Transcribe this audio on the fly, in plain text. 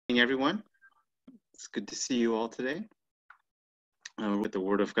everyone. It's good to see you all today. With the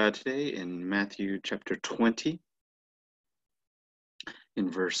Word of God today in Matthew chapter 20, in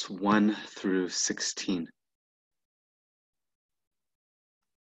verse 1 through 16.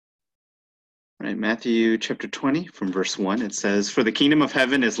 All right, Matthew chapter 20 from verse 1, it says, "For the kingdom of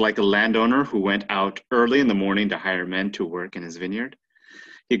heaven is like a landowner who went out early in the morning to hire men to work in his vineyard.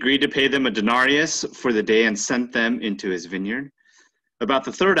 He agreed to pay them a denarius for the day and sent them into his vineyard. About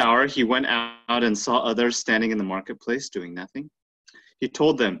the third hour, he went out and saw others standing in the marketplace doing nothing. He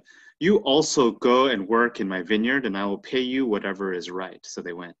told them, 'You also go and work in my vineyard, and I will pay you whatever is right.' So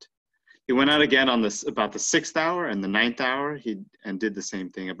they went. He went out again on about the 6th hour and the 9th hour, and did the same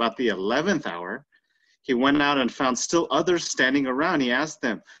thing. About the 11th hour, he went out and found still others standing around. He asked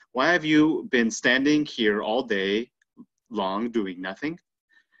them, 'Why have you been standing here all day long doing nothing?'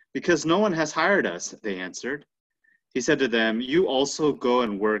 'Because no one has hired us,' they answered. He said to them, 'You also go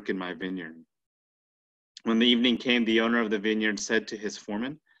and work in my vineyard.' When the evening came, the owner of the vineyard said to his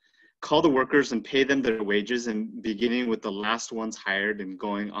foreman, 'Call the workers and pay them their wages, and beginning with the last ones hired and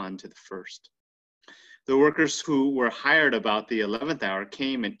going on to the first.' The workers who were hired about the 11th hour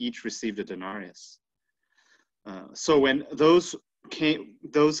came and each received a denarius. So when those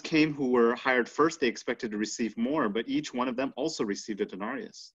came who were hired first, they expected to receive more, but each one of them also received a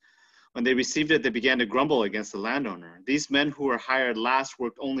denarius. When they received it, they began to grumble against the landowner. 'These men who were hired last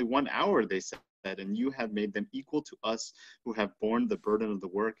worked only 1 hour,' they said, 'and you have made them equal to us who have borne the burden of the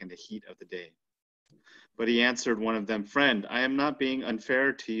work and the heat of the day.' But he answered one of them, 'Friend, I am not being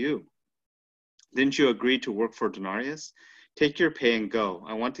unfair to you. Didn't you agree to work for denarius? Take your pay and go.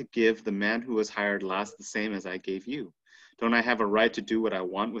 I want to give the man who was hired last the same as I gave you. Don't I have a right to do what I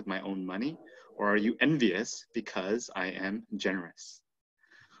want with my own money? Or are you envious because I am generous?'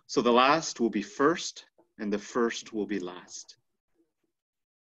 So the last will be first, and the first will be last."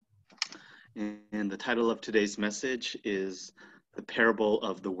 And the title of today's message is The Parable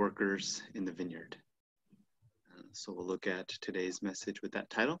of the Workers in the Vineyard. So we'll look at today's message with that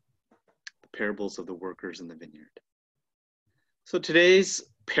title, The Parables of the Workers in the Vineyard. So today's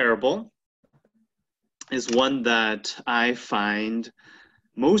parable is one that I find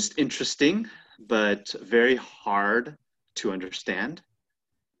most interesting, but very hard to understand.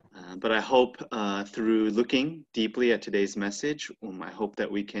 But I hope through looking deeply at today's message, I hope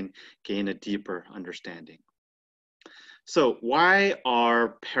that we can gain a deeper understanding. So why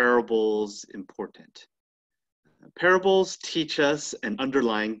are parables important? Parables teach us an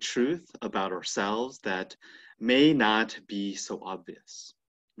underlying truth about ourselves that may not be so obvious.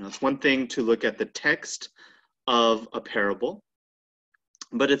 It's one thing to look at the text of a parable,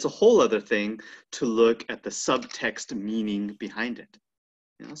 but it's a whole other thing to look at the subtext meaning behind it.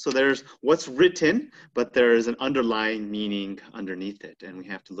 So there's what's written, but there is an underlying meaning underneath it, and we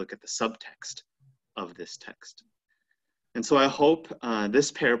have to look at the subtext of this text. And so I hope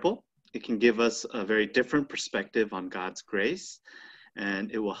this parable, it can give us a very different perspective on God's grace,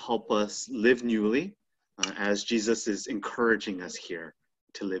 and it will help us live newly as Jesus is encouraging us here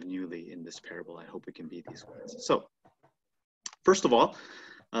to live newly in this parable. I hope we can be these words. So first of all,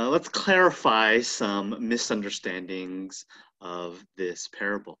 let's clarify some misunderstandings of this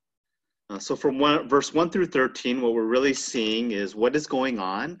parable. So from verse 1 through 13, what we're really seeing is what is going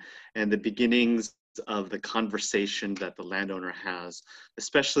on and the beginnings of the conversation that the landowner has,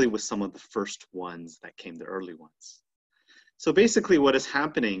 especially with some of the first ones that came, the early ones. So basically what is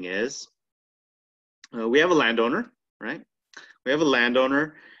happening is we have a landowner, right? We have a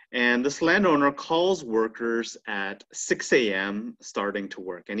landowner, and this landowner calls workers at 6 a.m. starting to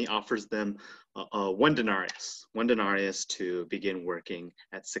work, and he offers them one denarius to begin working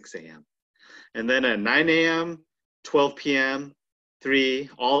at 6 a.m. And then at 9 a.m., 12 p.m., 3,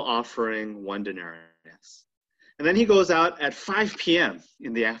 all offering 1 denarius. And then he goes out at 5 p.m.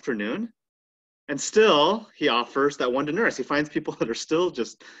 in the afternoon, and still he offers that 1 denarius. He finds people that are still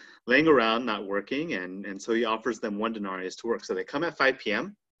just laying around, not working, and so he offers them 1 denarius to work. So they come at 5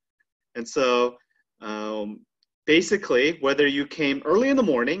 p.m., and so basically, whether you came early in the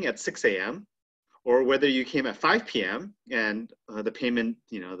morning at 6 a.m. or whether you came at 5 p.m. and the payment,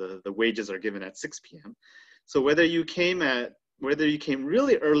 the wages are given at 6 p.m. So whether you came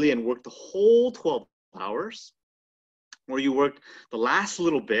really early and worked the whole 12 hours, or you worked the last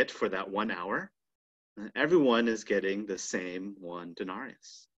little bit for that 1 hour, everyone is getting the same 1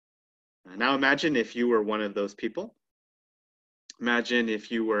 denarius. Now imagine if you were one of those people. Imagine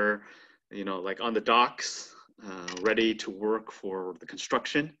if you were, like on the docks, ready to work for the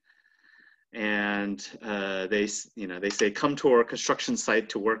construction, and they say, "Come to our construction site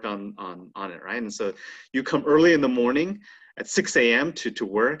to work on it," right? And so you come early in the morning, at 6 a.m. to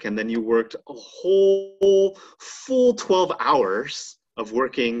work, and then you worked a whole full 12 hours of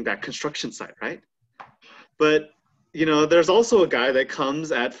working that construction site, right? But, there's also a guy that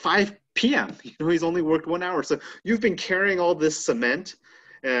comes at 5 p.m. He's only worked 1 hour. So you've been carrying all this cement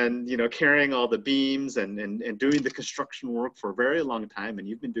and, carrying all the beams and doing the construction work for a very long time. And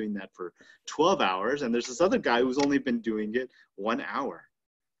you've been doing that for 12 hours. And there's this other guy who's only been doing it 1 hour.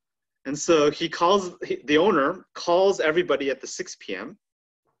 And so the owner calls everybody at the 6 p.m.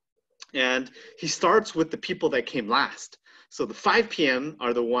 and he starts with the people that came last. So the 5 p.m.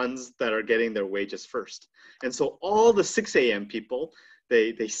 are the ones that are getting their wages first. And so all the 6 a.m. people,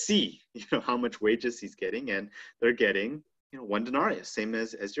 they see, how much wages he's getting, and they're getting, 1 denarius, same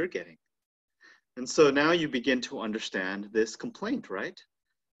as you're getting. And so now you begin to understand this complaint, right?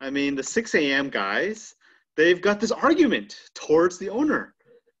 I mean, the 6 a.m. guys, they've got this argument towards the owner.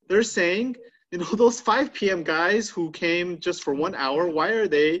 They're saying, those 5 p.m. guys who came just for 1 hour, why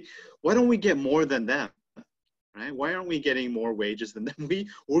don't we get more than them? Right? Why aren't we getting more wages than them? We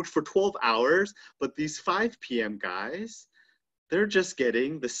worked for 12 hours, but these 5 p.m. guys, they're just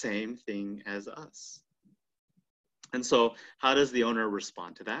getting the same thing as us. And so how does the owner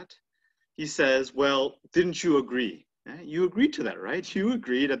respond to that? He says, well, didn't you agree? You agreed to that, right? You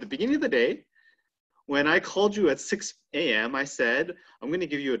agreed at the beginning of the day. When I called you at 6 a.m., I said, I'm going to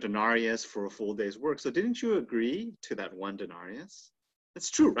give you a denarius for a full day's work. So didn't you agree to that 1 denarius? It's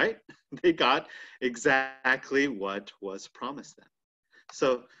true, right? They got exactly what was promised them.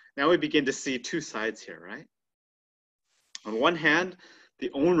 So now we begin to see two sides here, right? On one hand, the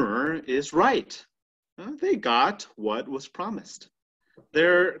owner is right. They got what was promised.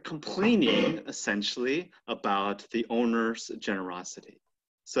 They're complaining essentially about the owner's generosity.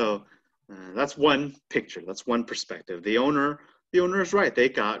 So that's one picture, that's one perspective. The owner is right. They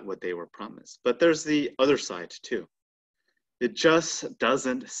got what they were promised. But there's the other side too. It just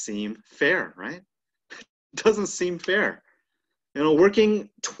doesn't seem fair, right? It doesn't seem fair. Working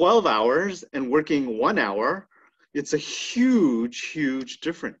 12 hours and working 1 hour, it's a huge, huge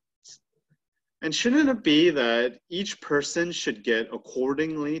difference. And shouldn't it be that each person should get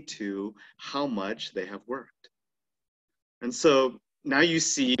accordingly to how much they have worked? And so now you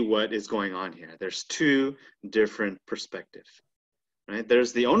see what is going on here. There's two different perspectives. Right?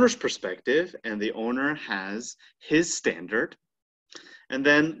 There's the owner's perspective, and the owner has his standard. And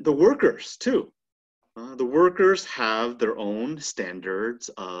then the workers too. The workers have their own standards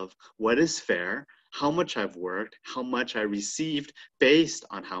of what is fair, how much I've worked, how much I received based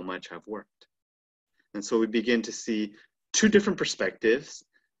on how much I've worked. And so we begin to see two different perspectives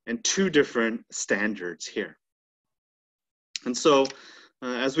and two different standards here. And so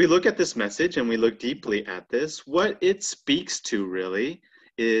as we look at this message and we look deeply at this, what it speaks to really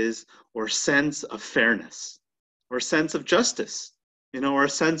is our sense of fairness, or sense of justice, or a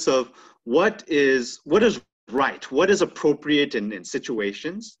sense of what is right, what is appropriate in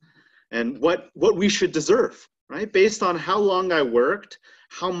situations, and what we should deserve, right? Based on how long I worked,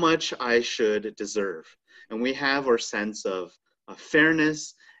 how much I should deserve. And we have our sense of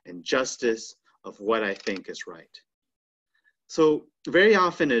fairness and justice of what I think is right. So very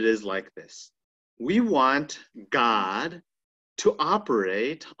often it is like this. We want God to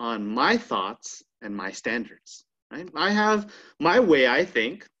operate on my thoughts and my standards, right? I have my way, I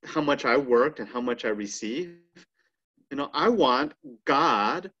think, how much I worked and how much I receive. I want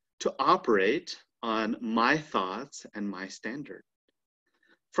God to operate on my thoughts and my standard.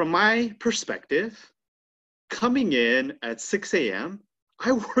 From my perspective, coming in at 6 a.m.,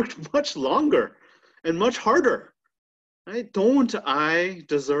 I worked much longer and much harder. Right? Don't I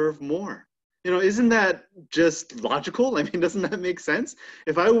deserve more? Isn't that just logical? I mean, doesn't that make sense?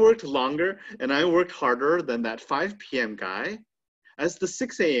 If I worked longer and I worked harder than that 5 p.m. guy, as the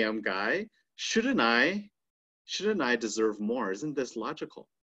 6 a.m. guy, shouldn't I deserve more? Isn't this logical?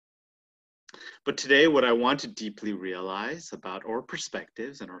 But today, what I want to deeply realize about our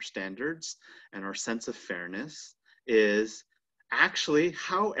perspectives and our standards and our sense of fairness is actually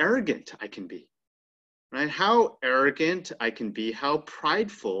how arrogant I can be. Right? How arrogant I can be, how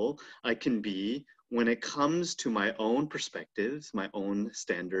prideful I can be when it comes to my own perspectives, my own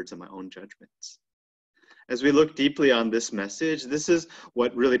standards, and my own judgments. As we look deeply on this message, this is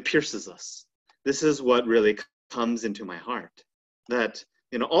what really pierces us. This is what really comes into my heart. That,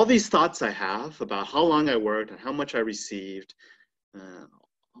 all these thoughts I have about how long I worked and how much I received,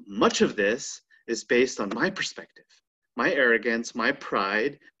 much of this is based on my perspective. My arrogance, my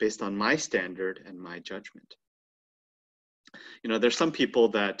pride, based on my standard and my judgment. There's some people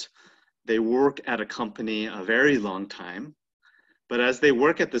that they work at a company a very long time, but as they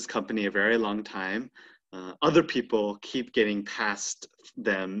work at this company a very long time, Other people keep getting past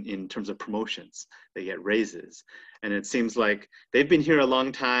them in terms of promotions. They get raises. And it seems like they've been here a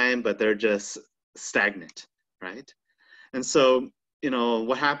long time, but they're just stagnant, right? And so,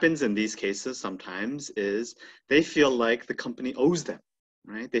 what happens in these cases sometimes is they feel like the company owes them,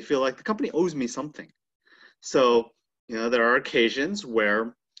 right? They feel like the company owes me something. So, there are occasions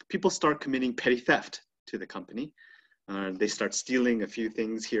where people start committing petty theft to the company. They start stealing a few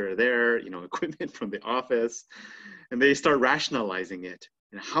things here or there, equipment from the office, and they start rationalizing it.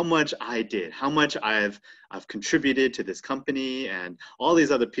 How much I did, how much I've contributed to this company, and all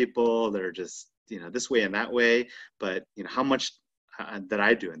these other people that are just this way and that way. But how much that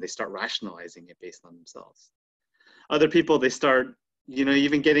I do, and they start rationalizing it based on themselves. Other people, they start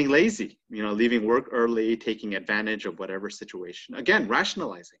even getting lazy, leaving work early, taking advantage of whatever situation. Again,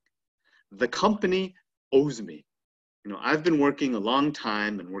 rationalizing. The company owes me. I've been working a long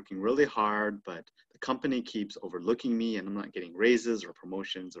time and working really hard, but the company keeps overlooking me and I'm not getting raises or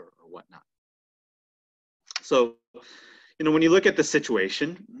promotions or whatnot. So, when you look at the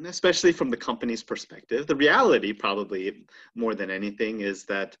situation, especially from the company's perspective, the reality probably more than anything is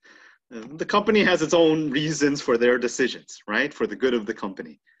that the company has its own reasons for their decisions, right? For the good of the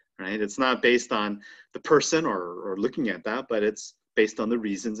company, right? It's not based on the person or looking at that, but it's based on the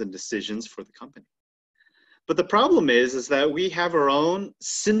reasons and decisions for the company. But the problem is that we have our own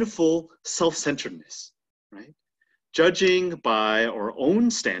sinful self-centeredness, right? Judging by our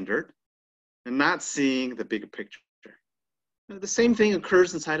own standard and not seeing the bigger picture. The same thing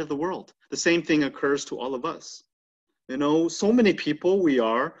occurs inside of the world. The same thing occurs to all of us. So many people, we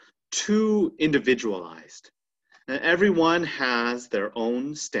are too individualized. And everyone has their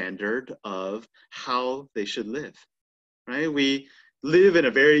own standard of how they should live, right? We live in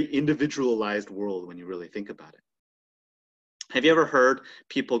a very individualized world when you really think about it. Have you ever heard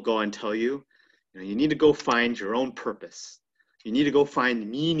people go and tell you, you need to go find your own purpose. You need to go find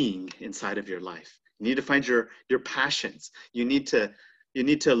meaning inside of your life. You need to find your passions. You need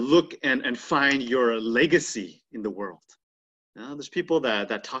to look and find your legacy in the world. Now, there's people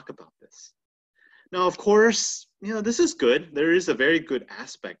that talk about this. Now, of course, this is good. There is a very good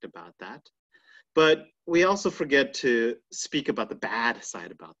aspect about that. But we also forget to speak about the bad side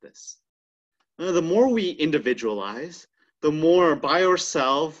about this. The more we individualize, the more by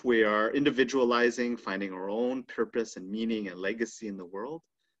ourselves we are individualizing, finding our own purpose and meaning and legacy in the world.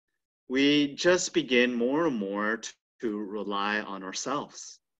 We just begin more and more to rely on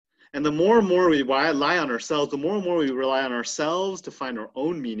ourselves. And the more and more we rely on ourselves, the more and more we rely on ourselves to find our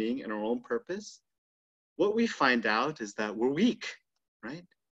own meaning and our own purpose, what we find out is that we're weak, right?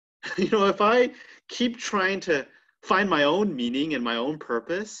 If I keep trying to find my own meaning and my own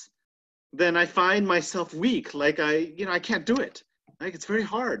purpose, then I find myself weak. Like I can't do it. Like it's very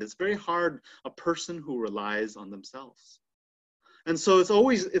hard. It's very hard, a person who relies on themselves. And so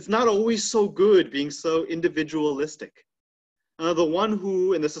it's not always so good being so individualistic. The one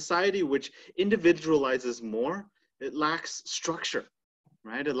who in the society which individualizes more, it lacks structure,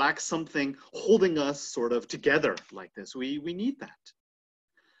 right? It lacks something holding us sort of together like this. We need that.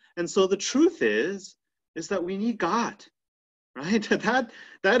 And so the truth is that we need God, right?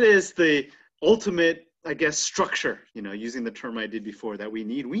 That is the ultimate, I guess, structure, using the term I did before, that we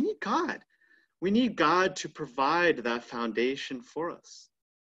need. We need God. We need God to provide that foundation for us.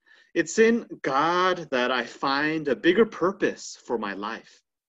 It's in God that I find a bigger purpose for my life.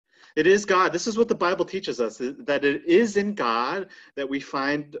 It is God. This is what the Bible teaches us, that it is in God that we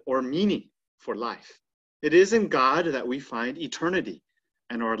find our meaning for life. It is in God that we find eternity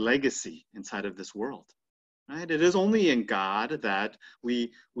and our legacy inside of this world, right? It is only in God that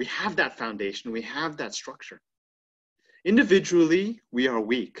we have that foundation, we have that structure. Individually, we are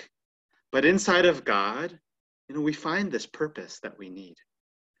weak, but inside of God, we find this purpose that we need.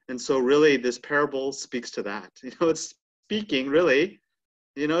 And so really this parable speaks to that. It's speaking really,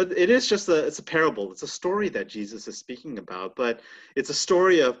 it is just it's a parable. It's a story that Jesus is speaking about, but it's a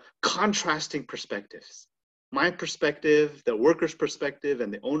story of contrasting perspectives. My perspective, the worker's perspective,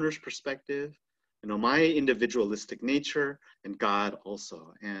 and the owner's perspective, my individualistic nature, and God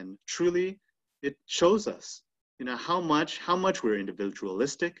also. And truly, it shows us, how much we're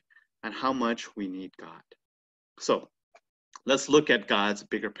individualistic and how much we need God. So let's look at God's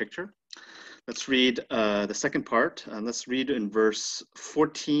bigger picture. Let's read the second part. Let's read in verse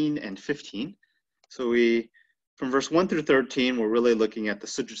 14 and 15. So from verse 1 through 13, we're really looking at the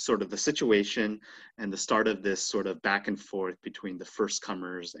sort of the situation and the start of this sort of back and forth between the first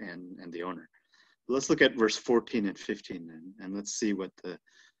comers and the owner. Let's look at verse 14 and 15 and let's see what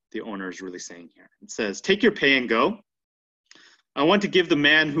the owner is really saying here. It says, "Take your pay and go. I want to give the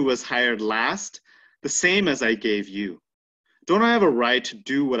man who was hired last the same as I gave you? Don't I have a right to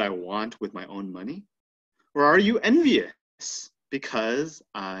do what I want with my own money? Or are you envious because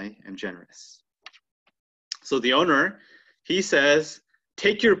I am generous? So the owner, he says,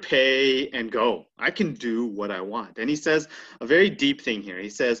 take your pay and go. I can do what I want. And he says a very deep thing here. He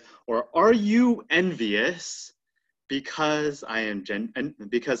says, or are you envious because I am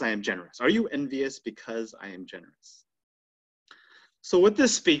generous? Are you envious because I am generous? So what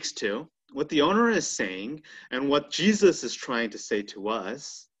this speaks to, what the owner is saying, and what Jesus is trying to say to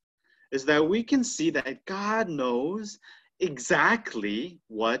us, is that we can see that God knows exactly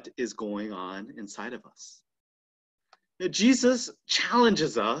what is going on inside of us. Now, Jesus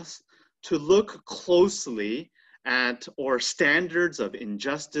challenges us to look closely at our standards of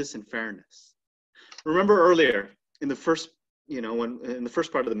injustice and fairness. Remember earlier in the first, in the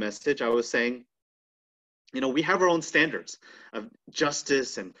first part of the message, I was saying, we have our own standards of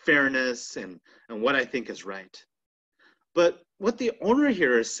justice and fairness and what I think is right. But what the owner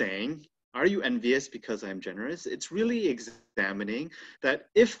here is saying, are you envious because I am generous? It's really examining that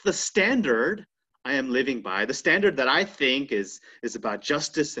if the standard I am living by, the standard that I think is about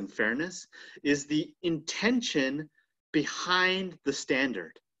justice and fairness, is the intention behind the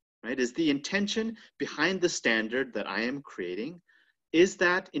standard, right? Is the intention behind the standard that I am creating, is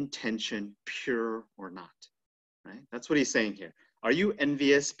that intention pure or not, right? That's what he's saying here. Are you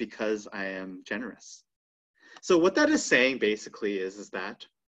envious because I am generous? So what that is saying basically is that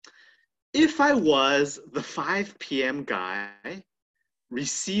if I was the 5 p.m. guy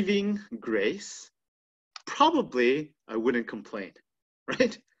receiving grace, probably I wouldn't complain,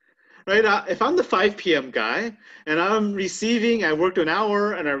 right? Right? If I'm the 5 p.m. guy and I worked an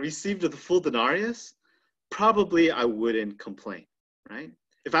hour and I received the full denarius, probably I wouldn't complain, right?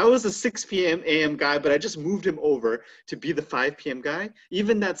 If I was a 6 p.m. a.m. guy, but I just moved him over to be the 5 p.m. guy,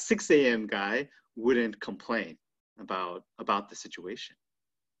 even that 6 a.m. guy wouldn't complain about the situation.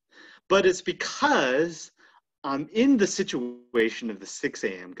 But it's because I'm in the situation of the 6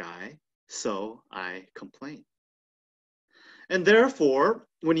 a.m. guy, so I complain. And therefore,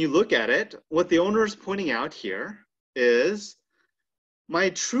 when you look at it, what the owner is pointing out here is my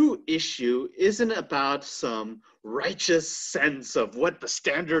true issue isn't about some righteous sense of what the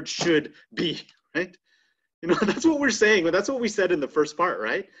standard should be, right? That's what we're saying, but that's what we said in the first part,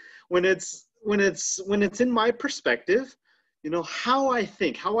 right? When it's in my perspective, how I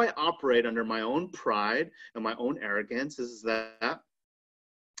think, how I operate under my own pride and my own arrogance is that,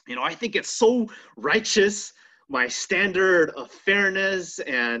 I think it's so righteous, my standard of fairness,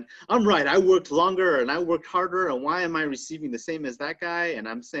 and I'm right, I worked longer and I worked harder, and why am I receiving the same as that guy? And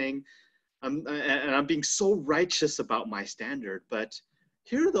I'm saying, I'm being so righteous about my standard. But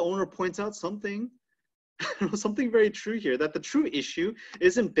here the owner points out something very true here, that the true issue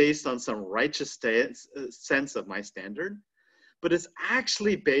isn't based on some righteous sense of my standard, but it's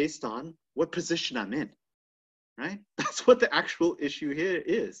actually based on what position I'm in, right? That's what the actual issue here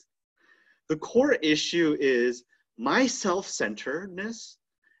is. The core issue is my self-centeredness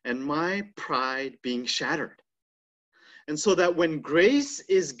and my pride being shattered. And so that when grace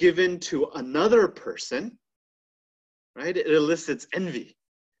is given to another person, right, it elicits envy.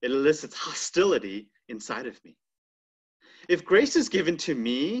 It elicits hostility inside of me. If grace is given to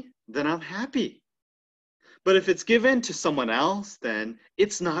me, then I'm happy. But if it's given to someone else, then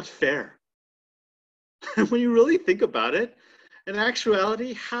it's not fair. When you really think about it, in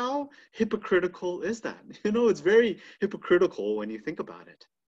actuality, how hypocritical is that? It's very hypocritical when you think about it.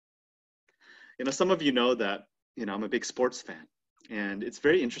 Some of you know that, I'm a big sports fan. And it's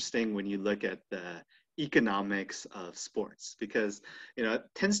very interesting when you look at the economics of sports, because, it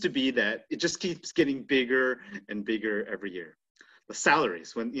tends to be that it just keeps getting bigger and bigger every year. The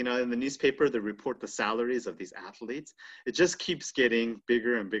salaries, when, in the newspaper, they report the salaries of these athletes, it just keeps getting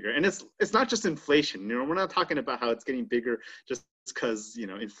bigger and bigger. And it's not just inflation. We're not talking about how it's getting bigger just because,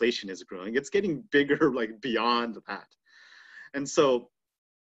 inflation is growing. It's getting bigger, like, beyond that. And so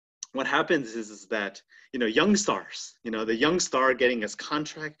what happens is that, young stars, the young star getting his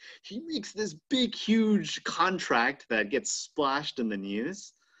contract, he makes this big, huge contract that gets splashed in the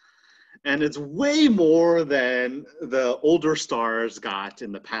news. And it's way more than the older stars got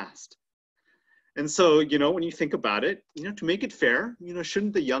in the past. And so, when you think about it, to make it fair,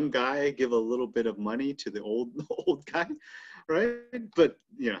 shouldn't the young guy give a little bit of money to the old guy, right? But,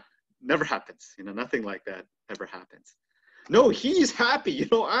 never happens. Nothing like that ever happens. No, he's happy.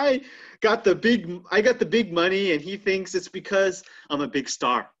 I got the big money, and he thinks it's because I'm a big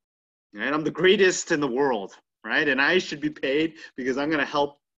star, right? I'm the greatest in the world, right? And I should be paid because I'm going to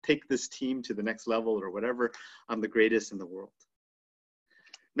help take this team to the next level or whatever. I'm the greatest in the world.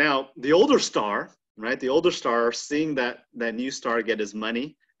 Now, the older star, right? The older star, seeing that new star get his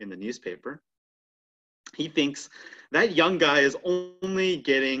money in the newspaper, he thinks that young guy is only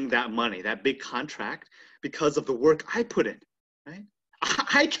getting that money, that big contract, because of the work I put in, right?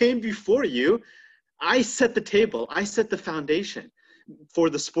 I came before you. I set the table. I set the foundation for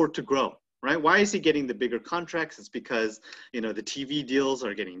the sport to grow, right? Why is he getting the bigger contracts? It's because, the TV deals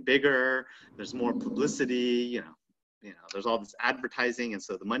are getting bigger. There's more publicity, there's all this advertising. And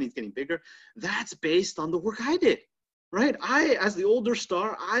so the money's getting bigger. That's based on the work I did, right? As the older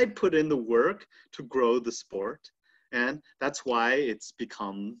star, I put in the work to grow the sport. And that's why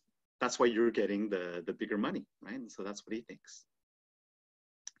you're getting the bigger money, right? And so that's what he thinks.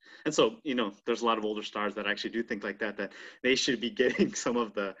 And so, there's a lot of older stars that actually do think like that they should be getting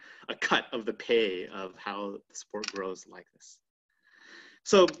a cut of the pay of how the sport grows like this.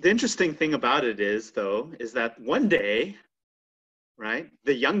 So the interesting thing about it is that one day, right,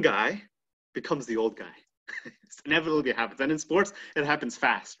 the young guy becomes the old guy. It inevitably happens. And in sports, it happens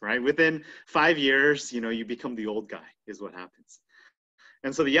fast, right? Within 5 years, you become the old guy is what happens.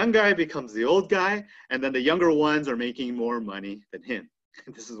 And so the young guy becomes the old guy, and then the younger ones are making more money than him.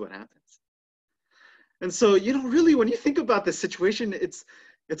 And this is what happens. And so, really, when you think about this situation, it's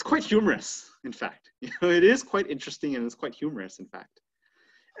quite humorous, in fact. It is quite interesting, and it's quite humorous, in fact.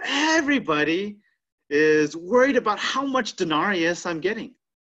 Everybody is worried about how much denarius I'm getting,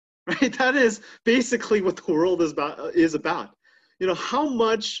 right? That is basically what the world is about. How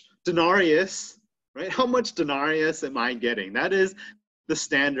much denarius, right? How much denarius am I getting? That is the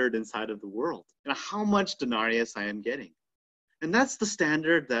standard inside of the world. How much denarius I am getting. And that's the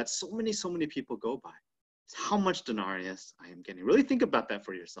standard that so many people go by. It's how much denarius I am getting. Really think about that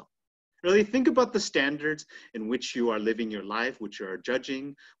for yourself. Really think about the standards in which you are living your life, which you are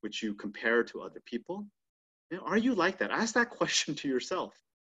judging, which you compare to other people. Are you like that? Ask that question to yourself.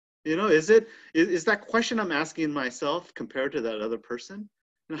 Is that question I'm asking myself compared to that other person?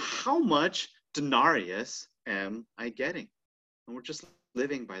 How much denarius am I getting? And we're just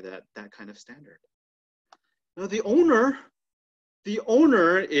living by that kind of standard. Now, the owner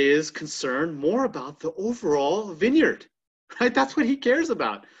is concerned more about the overall vineyard, right? That's what he cares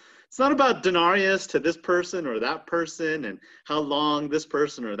about. It's not about denarius to this person or that person and how long this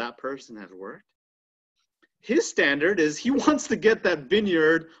person or that person has worked. His standard is he wants to get that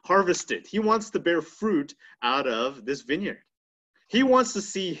vineyard harvested. He wants to bear fruit out of this vineyard. He wants to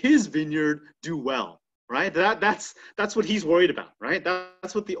see his vineyard do well, right? That's what he's worried about, right?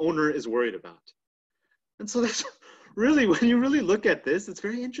 That's what the owner is worried about. And so that's really, when you really look at this, it's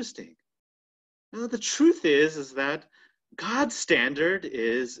very interesting. Now, the truth is that God's standard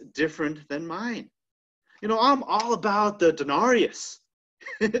is different than mine. I'm all about the denarius.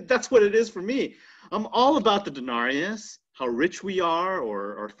 That's what it is for me. I'm all about the denarius, how rich we are,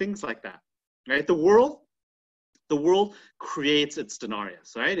 or things like that, right? The world creates its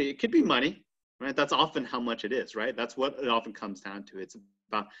denarius, right? It could be money, right? That's often how much it is, right? That's what it often comes down to. It's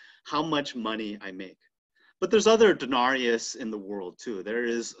about how much money I make. But there's other denarius in the world too. There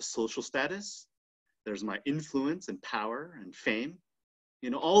is social status. There's my influence and power and fame.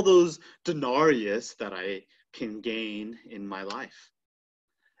 All those denarius that I can gain in my life.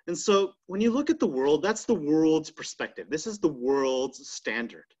 And so when you look at the world, that's the world's perspective. This is the world's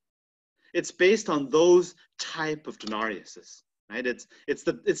standard. It's based on those type of denariuses, right? It's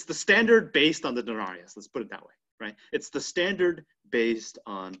the standard based on the denarius. Let's put it that way, right? It's the standard based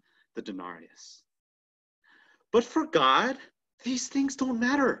on the denarius. But for God, these things don't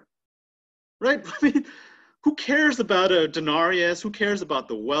matter, right? I mean, who cares about a denarius? Who cares about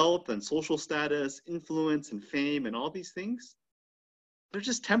the wealth and social status, influence and fame and all these things? They're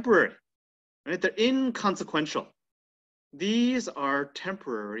just temporary, right? They're inconsequential. These are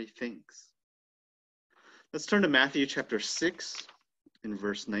temporary things. Let's turn to Matthew chapter 6 in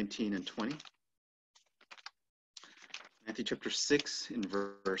verse 19 and 20. Matthew chapter 6 in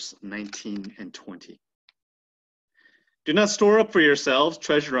verse 19 and 20. Do not store up for yourselves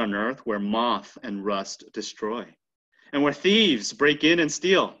treasure on earth where moth and rust destroy, and where thieves break in and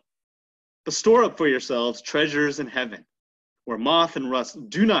steal. But store up for yourselves treasures in heaven, where moth and rust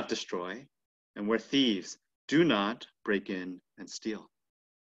do not destroy, and where thieves do not break in and steal.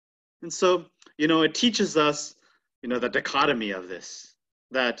 And so, it teaches us, the dichotomy of this,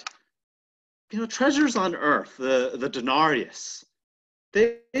 that, treasures on earth, the denarius,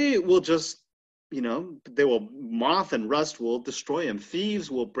 they will just, moth and rust will destroy them. Thieves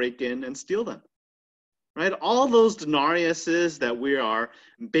will break in and steal them, right? All those denariuses that we are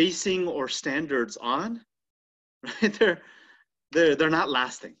basing our standards on, right? They're not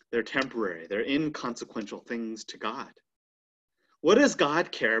lasting. They're temporary. They're inconsequential things to God. What does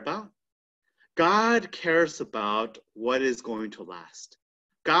God care about? God cares about what is going to last.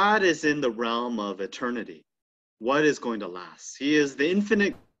 God is in the realm of eternity. What is going to last? He is the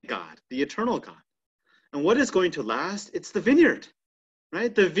infinite God, the eternal God. And what is going to last? It's the vineyard,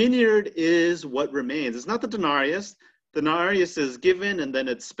 right? The vineyard is what remains. It's not the denarius. Denarius is given and then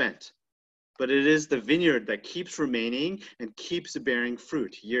it's spent. But it is the vineyard that keeps remaining and keeps bearing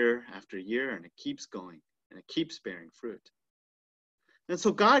fruit year after year, and it keeps going and it keeps bearing fruit. And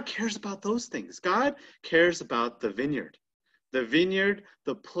so God cares about those things. God cares about the vineyard,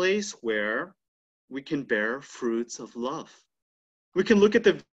 the place where we can bear fruits of love. We can look at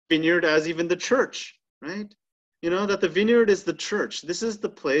the vineyard as even the church, right? You know, that the vineyard is the church. This is the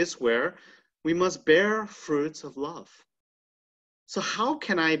place where we must bear fruits of love. So how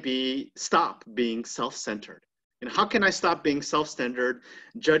can I stop being self-centered? And how can I stop being self-centered,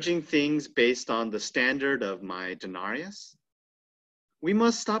 judging things based on the standard of my denarius? We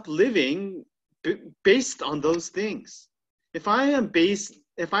must stop living based on those things. If I am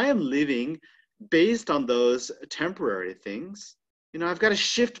living based on those temporary things, you know, I've got to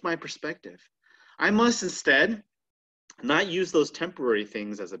shift my perspective. I must instead not use those temporary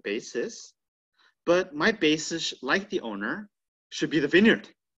things as a basis, but my basis, like the owner, should be the vineyard,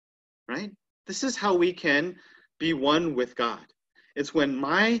 right? This is how we can be one with God. It's when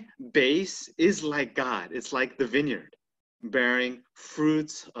my base is like God. It's like the vineyard, bearing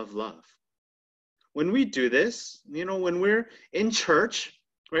fruits of love. When we do this, you know, when we're in church,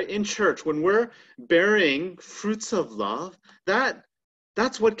 right? In church, when we're bearing fruits of love,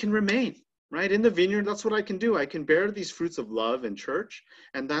 that's what can remain, right? In the vineyard, that's what I can do. I can bear these fruits of love in church,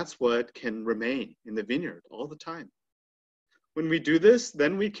 and that's what can remain in the vineyard all the time. When we do this,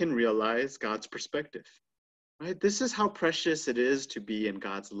 then we can realize God's perspective, right? This is how precious it is to be in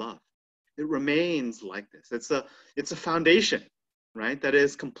God's love. It remains like this. It's a foundation, right? That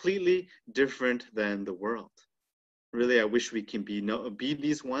is completely different than the world. Really, I wish we can be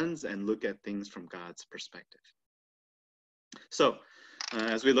these ones and look at things from God's perspective. So,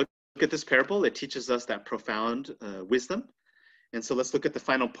 as we look at this parable, it teaches us that profound wisdom. And so let's look at the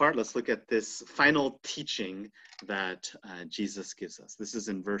final part. Let's look at this final teaching that Jesus gives us. This is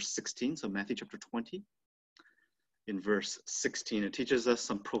in verse 16, so Matthew chapter 20. In verse 16, it teaches us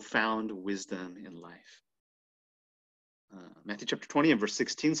some profound wisdom in life. Matthew chapter 20 and verse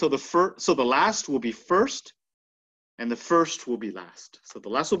 16. So the last will be first, and the first will be last. So the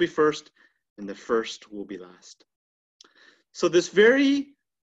last will be first, and the first will be last. So this very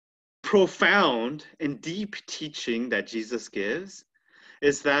profound and deep teaching that Jesus gives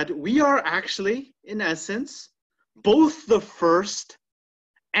is that we are actually, in essence, both the first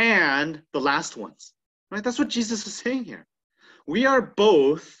and the last ones. Right? That's what Jesus is saying here. We are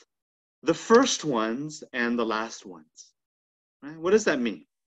both the first ones and the last ones. Right? What does that mean?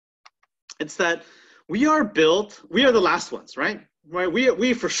 It's that we are the last ones, right? Right?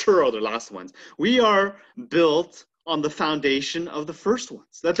 We for sure are the last ones. We are built on the foundation of the first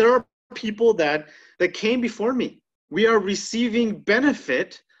ones. That there are people that came before me. We are receiving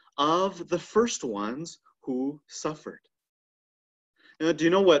benefit of the first ones who suffered. Now, do you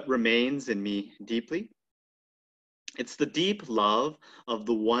know what remains in me deeply? It's the deep love of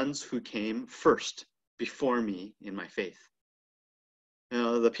the ones who came first before me in my faith.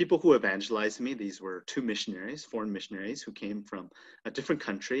 The people who evangelized me, these were two missionaries, foreign missionaries who came from a different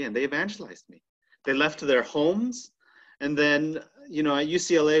country, and they evangelized me. They left their homes, and then, you know, at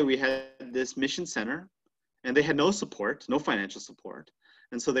UCLA, we had this mission center, and they had no support, no financial support.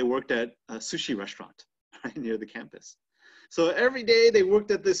 And so they worked at a sushi restaurant right near the campus. So every day they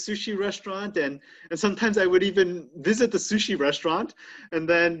worked at this sushi restaurant, and sometimes I would even visit the sushi restaurant, and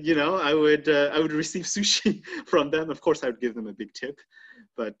then, you know, I would receive sushi from them. Of course, I would give them a big tip,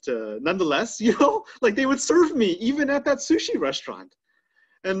 but nonetheless, you know, like they would serve me even at that sushi restaurant.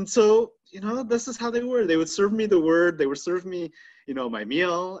 And so, you know, this is how they were. They would serve me the word, they would serve me, you know, my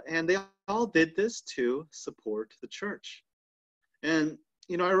meal, and they all did this to support the church. And,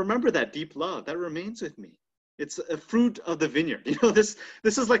 you know, I remember that deep love that remains with me. It's a fruit of the vineyard. You know, this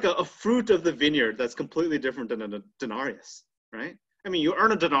is like a fruit of the vineyard that's completely different than a denarius, right? I mean, you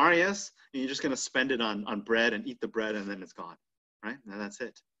earn a denarius and you're just going to spend it on bread and eat the bread and then it's gone, right? And that's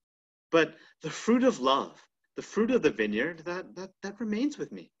it. But the fruit of love, the fruit of the vineyard, that remains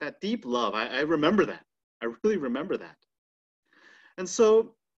with me. That deep love, I remember that. I really remember that. And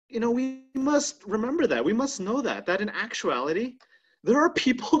so, you know, we must remember that. We must know that in actuality, there are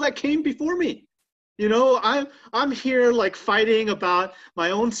people that came before me. You know, I'm here like fighting about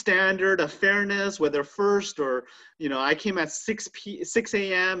my own standard of fairness, whether first or, you know, I came at 6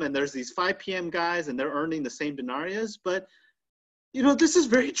 a.m. and there's these 5 p.m. guys and they're earning the same denarius. But This is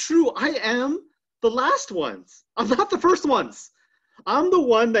very true. I am the last ones. I'm not the first ones. I'm the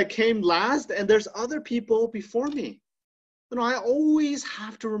one that came last, and there's other people before me. I always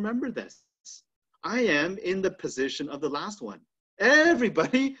have to remember this. I am in the position of the last one.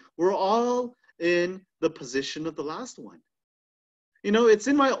 Everybody, we're all in the position of the last one. It's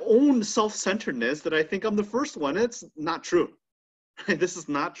in my own self-centeredness that I think I'm the first one. It's not true. This is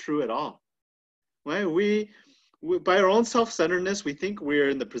not true at all. Right? We by our own self-centeredness, we think we're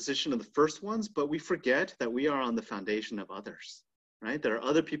in the position of the first ones, but we forget that we are on the foundation of others. Right? There are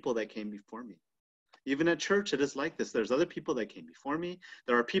other people that came before me. Even at church, it is like this. There's other people that came before me.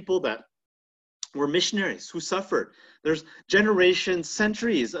 There are people that were missionaries who suffered. There's generations,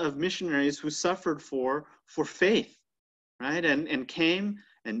 centuries of missionaries who suffered for faith, right? And came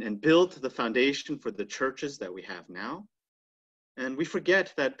and built the foundation for the churches that we have now. And we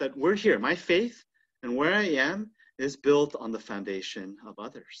forget that we're here. My faith and where I am is built on the foundation of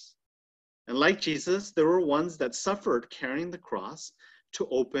others. And like Jesus, there were ones that suffered carrying the cross to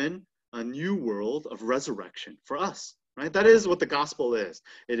open a new world of resurrection for us, right? That is what the gospel is.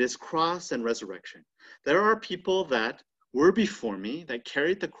 It is cross and resurrection. There are people that were before me that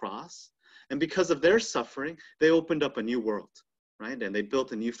carried the cross, and because of their suffering, they opened up a new world, right? And they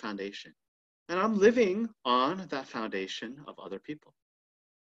built a new foundation. And I'm living on that foundation of other people.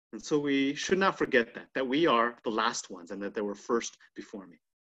 And so we should not forget that we are the last ones and that they were first before me.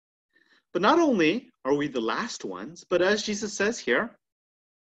 But not only are we the last ones, but as Jesus says here,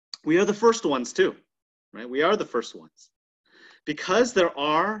 we are the first ones too, right? We are the first ones because there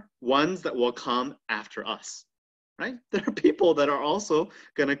are ones that will come after us, right? There are people that are also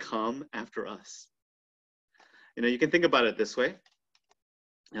going to come after us. You can think about it this way.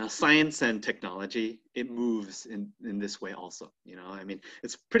 Science and technology, it moves in this way also.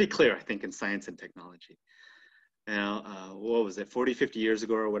 It's pretty clear, I think, in science and technology. What was it, 40, 50 years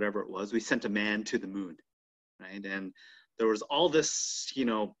ago or whatever it was, we sent a man to the moon, right? And there was all this,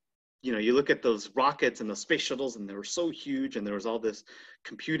 you look at those rockets and those space shuttles, and they were so huge, and there was all this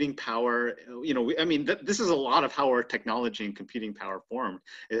computing power. This is a lot of how our technology and computing power formed,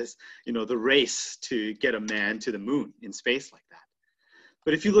 is, the race to get a man to the moon in space like that.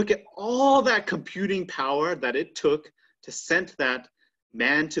 But if you look at all that computing power that it took to send that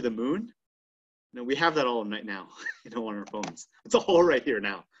man to the moon, we have that all right now, on our phones. It's all right here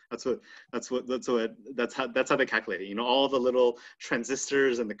now. That's how they calculate it. All the little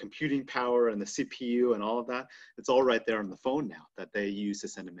transistors and the computing power and the CPU and all of that, it's all right there on the phone now that they use to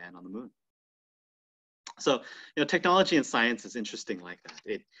send a man on the moon. So, technology and science is interesting like that.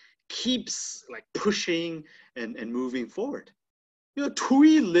 It keeps like pushing and moving forward. Do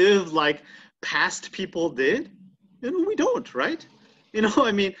we live like past people did? We don't, right?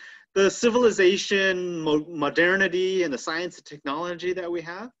 The civilization, modernity, and the science and technology that we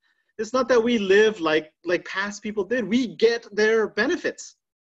have, it's not that we live like past people did. We get their benefits,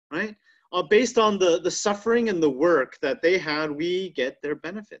 right? Based on the suffering and the work that they had, we get their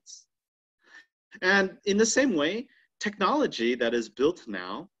benefits. And in the same way, technology that is built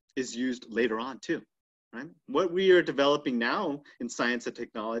now is used later on too, right? What we are developing now in science and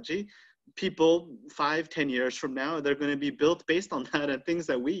technology, people 5-10 years from now, they're going to be built based on that, and things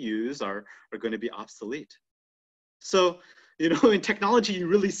that we use are going to be obsolete. So, in technology, you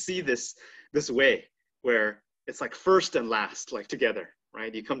really see this way where it's like first and last, like together,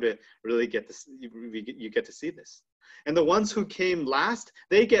 right? You come to really get this, you get to see this. And the ones who came last,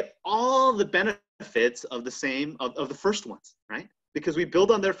 they get all the benefits of the first ones, right? Because we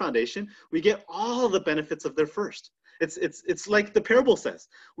build on their foundation, we get all the benefits of their first. It's like the parable says,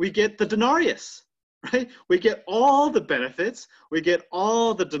 we get the denarius, right? We get all the benefits, we get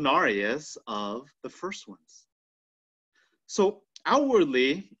all the denarius of the first ones. So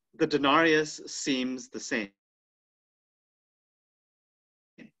outwardly, the denarius seems the same.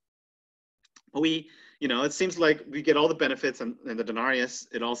 But it seems like we get all the benefits, and the denarius,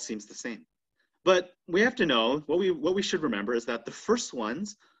 it all seems the same. But we have to know, what we should remember is that the first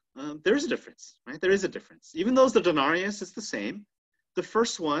ones, there's a difference, right? There is a difference. Even though the denarius is the same, the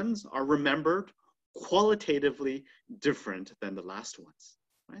first ones are remembered qualitatively different than the last ones,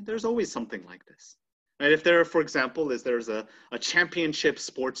 right? There's always something like this, right? If there, for example, there's a championship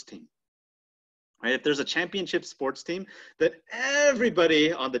sports team, right? If there's a championship sports team, that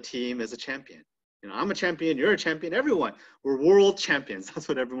everybody on the team is a champion. I'm a champion, you're a champion, everyone. We're world champions. That's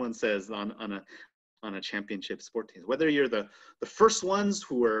what everyone says on a championship sport team. Whether you're the first ones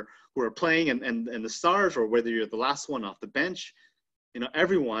who are playing and the stars, or whether you're the last one off the bench,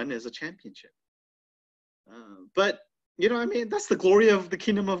 everyone is a championship. But that's the glory of the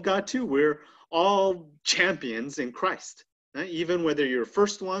kingdom of God too. We're all champions in Christ. Right? Even whether you're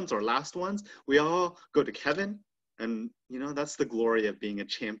first ones or last ones, we all go to heaven. And, that's the glory of being a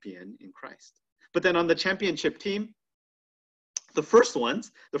champion in Christ. But then on the championship team, the first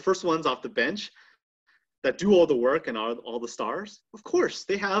ones off the bench that do all the work and are all the stars, of course,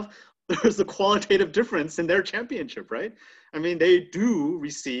 there's a qualitative difference in their championship, right? I mean, they do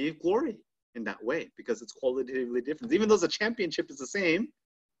receive glory in that way because it's qualitatively different. Even though the championship is the same,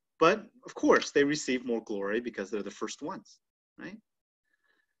 but of course, they receive more glory because they're the first ones, right?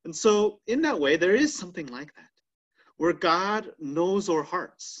 And so in that way, there is something like that, where God knows our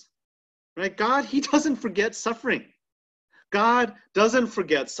hearts, right? God, he doesn't forget suffering. God doesn't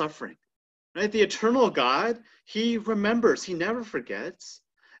forget suffering, right? The eternal God, he remembers, he never forgets.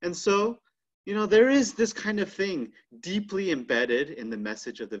 And so, there is this kind of thing deeply embedded in the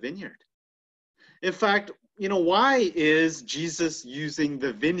message of the vineyard. In fact, why is Jesus using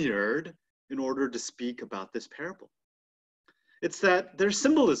the vineyard in order to speak about this parable? It's that there's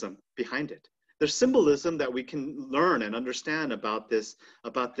symbolism behind it. There's symbolism that we can learn and understand about this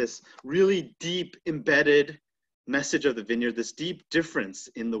really deep embedded message of the vineyard, this deep difference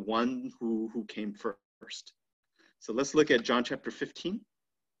in the one who came first. So let's look at John chapter 15,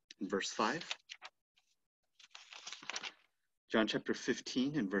 verse 5. John chapter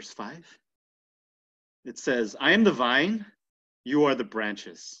 15 and verse 5. It says, I am the vine, you are the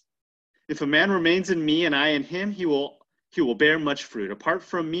branches. If a man remains in me and I in him, he will bear much fruit. Apart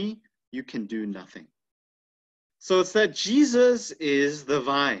from me, you can do nothing. So it's that Jesus is the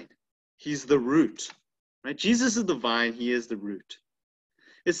vine. He's the root, right? Jesus is the vine. He is the root.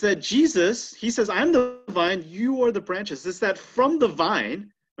 It's that Jesus, he says, I'm the vine, you are the branches. It's that from the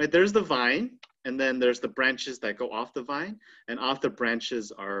vine, right? There's the vine, and then there's the branches that go off the vine, and off the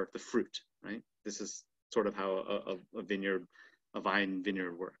branches are the fruit, right? This is sort of how a vine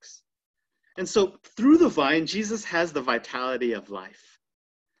vineyard works. And so through the vine, Jesus has the vitality of life.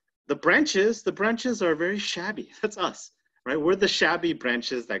 The branches are very shabby. That's us, right? We're the shabby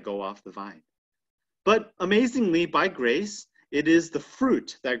branches that go off the vine. But amazingly, by grace, it is the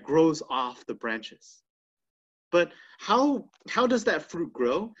fruit that grows off the branches. But how does that fruit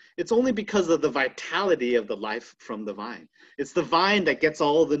grow? It's only because of the vitality of the life from the vine. It's the vine that gets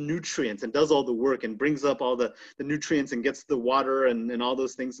all the nutrients and does all the work and brings up all the nutrients and gets the water and all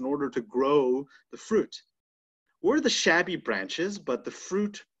those things in order to grow the fruit. We're the shabby branches, but the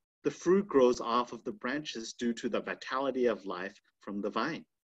fruit grows off of the branches due to the vitality of life from the vine.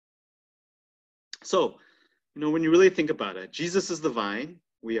 So, when you really think about it, Jesus is the vine,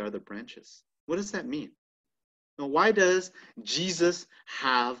 we are the branches. What does that mean? Now, why does Jesus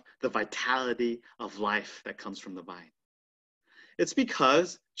have the vitality of life that comes from the vine? It's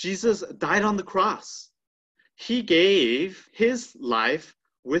because Jesus died on the cross. He gave his life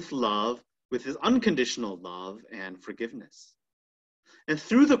with love, with his unconditional love and forgiveness. And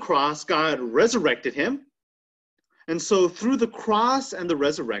through the cross, God resurrected him. And so through the cross and the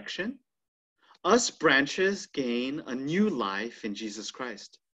resurrection, us branches gain a new life in Jesus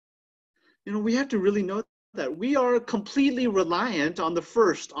Christ. We have to really know that we are completely reliant on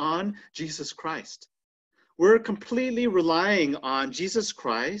on Jesus Christ. We're completely relying on Jesus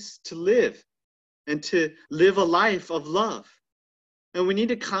Christ to live and to live a life of love. And we need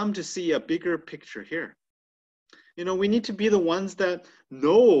to come to see a bigger picture here. We need to be the ones that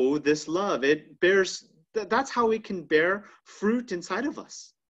know this love. That's how we can bear fruit inside of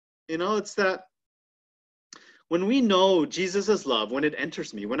us. It's that when we know Jesus's love, when it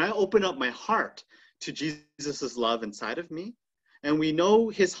enters me, when I open up my heart to Jesus's love inside of me, and we know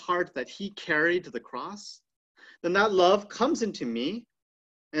his heart that he carried to the cross, then that love comes into me,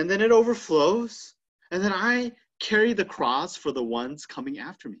 and then it overflows, and then I carry the cross for the ones coming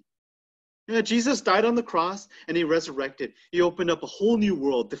after me. Jesus died on the cross, and he resurrected. He opened up a whole new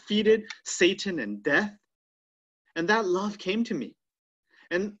world, defeated Satan and death, and that love came to me.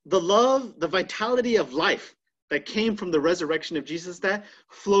 And the love, the vitality of life that came from the resurrection of Jesus, that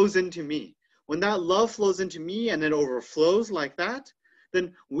flows into me. When that love flows into me and it overflows like that,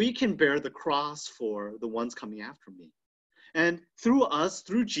 then we can bear the cross for the ones coming after me. And through us,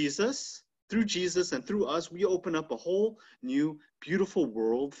 through Jesus and through us, we open up a whole new, beautiful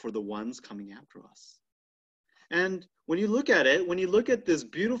world for the ones coming after us. And when you look at it, when you look at this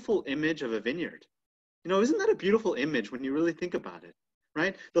beautiful image of a vineyard, isn't that a beautiful image when you really think about it?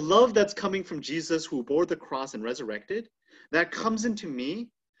 Right? The love that's coming from Jesus who bore the cross and resurrected, that comes into me,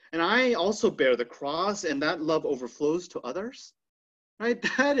 and I also bear the cross, and that love overflows to others. Right?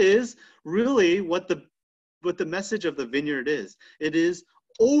 That is really what the message of the vineyard is. It is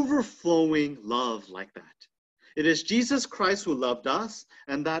overflowing love like that. It is Jesus Christ who loved us,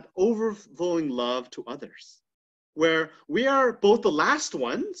 and that overflowing love to others. where we are both the last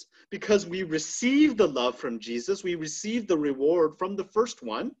ones because we received the love from Jesus, we received the reward from the first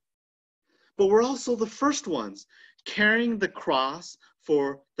one, but we're also the first ones carrying the cross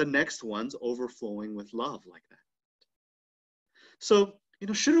for the next ones, overflowing with love like that. So,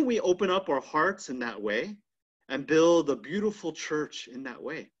 shouldn't we open up our hearts in that way and build a beautiful church in that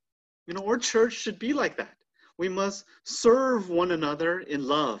way? Our church should be like that. We must serve one another in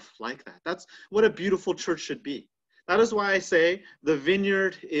love like that. That's what a beautiful church should be. That is why I say the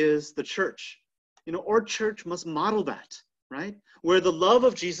vineyard is the church. Our church must model that, right? Where the love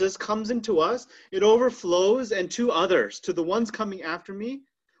of Jesus comes into us, it overflows, and to others, to the ones coming after me,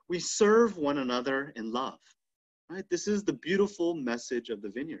 we serve one another in love, right? This is the beautiful message of the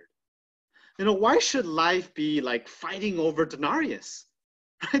vineyard. Why should life be like fighting over denarius?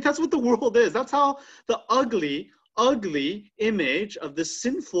 Right? That's what the world is. That's how the ugly, ugly image of the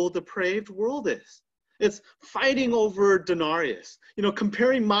sinful, depraved world is. It's fighting over denarius,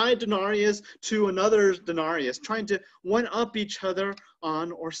 comparing my denarius to another's denarius, trying to one-up each other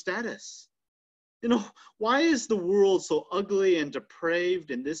on our status. Why is the world so ugly and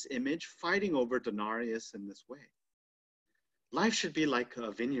depraved in this image, fighting over denarius in this way? Life should be like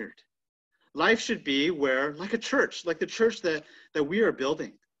a vineyard. Life should be where, like a church, like the church that we are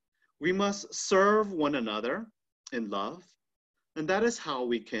building. We must serve one another in love, and that is how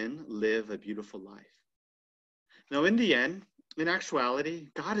we can live a beautiful life. Now, in the end, in actuality,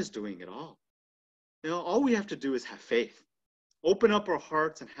 God is doing it all. All we have to do is have faith. Open up our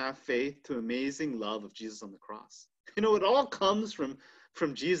hearts and have faith to amazing love of Jesus on the cross. It all comes from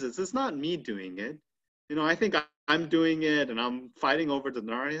Jesus. It's not me doing it. I think I'm doing it and I'm fighting over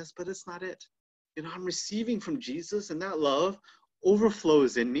denarius, but it's not it. I'm receiving from Jesus, and that love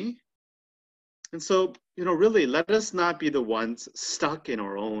overflows in me. And so, really, let us not be the ones stuck in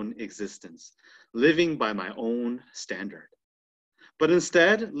our own existence, living by my own standard. But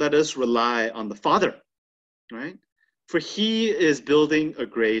instead, let us rely on the Father, right? For he is building a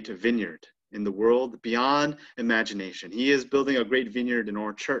great vineyard in the world beyond imagination. He is building a great vineyard in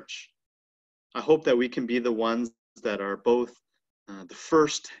our church. I hope that we can be the ones that are both the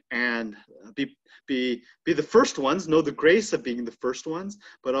first and be the first ones, know the grace of being the first ones,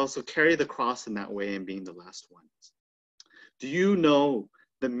 but also carry the cross in that way and being the last ones. Do you know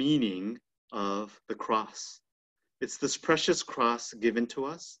the meaning of the cross? It's this precious cross given to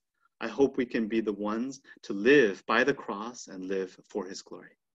us. I hope we can be the ones to live by the cross and live for his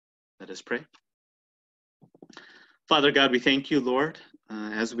glory. Let us pray. Father God, we thank you, Lord,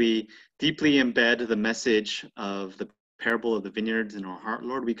 as we deeply embed the message of the parable of the vineyards in our heart,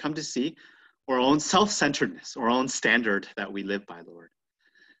 Lord. We come to see our own self-centeredness, our own standard that we live by, Lord.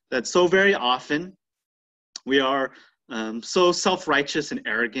 That so very often we are so self-righteous and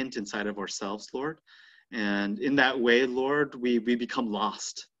arrogant inside of ourselves, Lord. And in that way, Lord, we become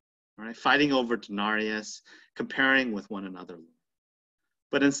lost, right? Fighting over denarius, comparing with one another, Lord.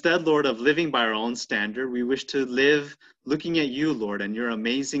 But instead, Lord, of living by our own standard, we wish to live looking at you, Lord, and your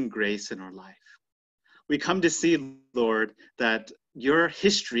amazing grace in our life. We come to see, Lord, that your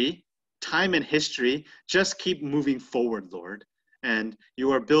history, time and history, just keep moving forward, Lord. And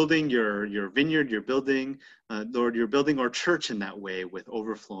you are building your vineyard, you're building, Lord, you're building our church in that way with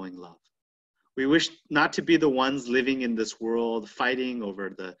overflowing love. We wish not to be the ones living in this world, fighting over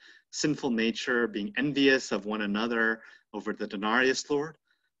the sinful nature, being envious of one another, over the denarius, Lord,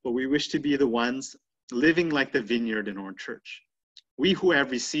 but we wish to be the ones living like the vineyard in our church. We who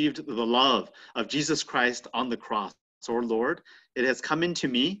have received the love of Jesus Christ on the cross, our Lord, it has come into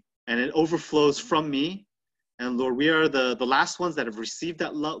me and it overflows from me. And Lord, we are the last ones that have received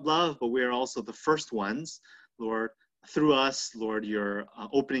that love, but we are also the first ones, Lord. Through us, Lord, you're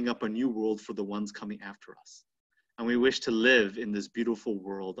opening up a new world for the ones coming after us. And we wish to live in this beautiful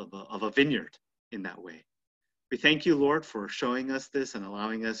world of a vineyard in that way. We thank you, Lord, for showing us this and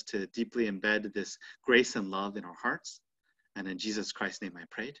allowing us to deeply embed this grace and love in our hearts. And in Jesus Christ's name I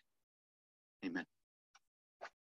prayed. Amen.